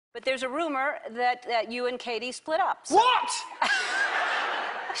But there's a rumor that you and Katie split up. So. What?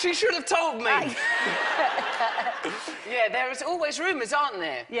 She should have told me. Yeah, there's always rumours, aren't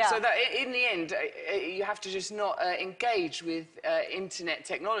there? Yeah. So that in the end, you have to just not engage with internet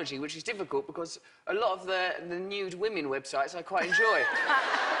technology, which is difficult because a lot of the nude women websites I quite enjoy.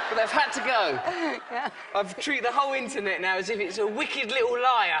 But they've had to go. Yeah. I've treated the whole internet now as if it's a wicked little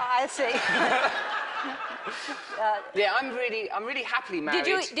liar. I see. Yeah, I'm really happily married.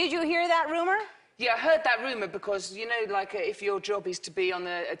 Did you hear that rumor? Yeah, I heard that rumour because, you know, like, if your job is to be on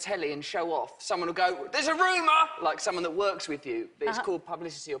a telly and show off, someone will go, "There's a rumour!" Like someone that works with you, but it's called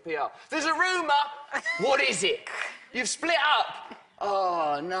publicity or PR. "There's a rumour!" "What is it?" "You've split up."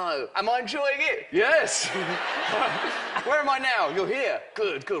 "Oh, no. Am I enjoying it?" "Yes." "Where am I now?" "You're here."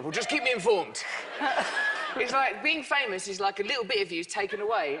 "Good, good. Well, just keep me informed." It's like being famous is like a little bit of you is taken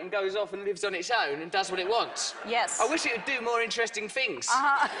away and goes off and lives on its own and does what it wants. Yes. I wish it would do more interesting things.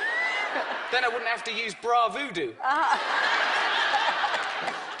 Then I wouldn't have to use bra voodoo.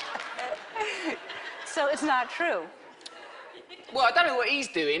 So it's not true. Well, I don't know what he's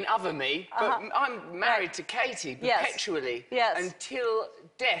doing, other me, but I'm married to Katie perpetually. Yes. Until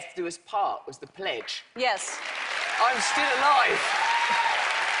death do us part was the pledge. Yes. I'm still alive.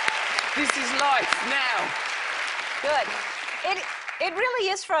 This is life now. Good. It really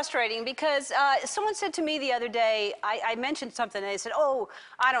is frustrating because someone said to me the other day, I mentioned something, and they said, "Oh,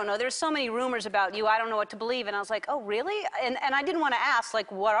 I don't know, there's so many rumors about you, I don't know what to believe." And I was like, "Oh, really?" And I didn't want to ask, like,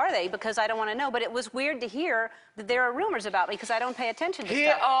 what are they? Because I don't want to know. But it was weird to hear that there are rumors about me because I don't pay attention to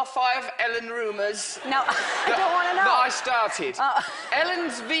Here stuff. are 5 Ellen rumours. No, I don't want to know. That I started.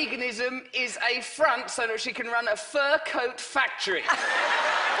 Ellen's veganism is a front so that she can run a fur coat factory.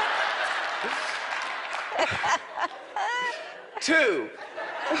 2.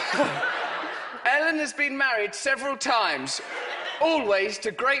 Ellen has been married several times, always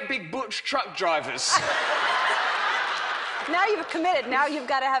to great big butch truck drivers. Now you've committed. Now you've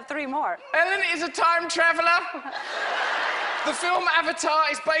got to have 3 more. Ellen is a time traveller. The film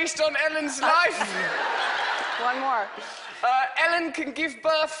Avatar is based on Ellen's life. 1 more. Ellen can give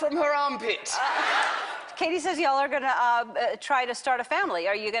birth from her armpit. Katie says y'all are going to try to start a family.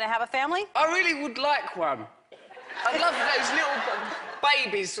 Are you going to have a family? I really would like one. I love those little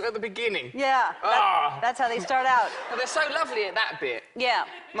babies at the beginning. Yeah, that's how they start out. Well, they're so lovely at that bit. Yeah.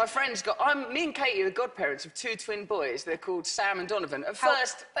 My friend's got... me and Katie are the godparents of 2 twin boys. They're called Sam and Donovan. At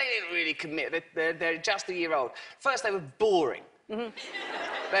first, they didn't really commit. They're just a year old. First, they were boring.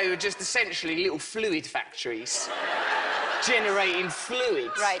 They were just essentially little fluid factories. Generating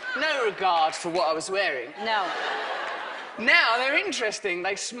fluids. Right. No regard for what I was wearing. No. Now, they're interesting.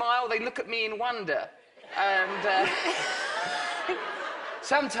 They smile, they look at me in wonder. And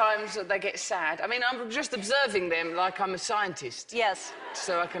sometimes they get sad. I mean, I'm just observing them like I'm a scientist. Yes.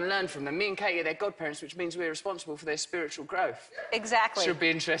 So I can learn from them. Me and Katie are their godparents, which means we're responsible for their spiritual growth. Exactly. Should be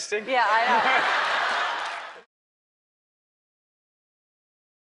interesting. Yeah, I know.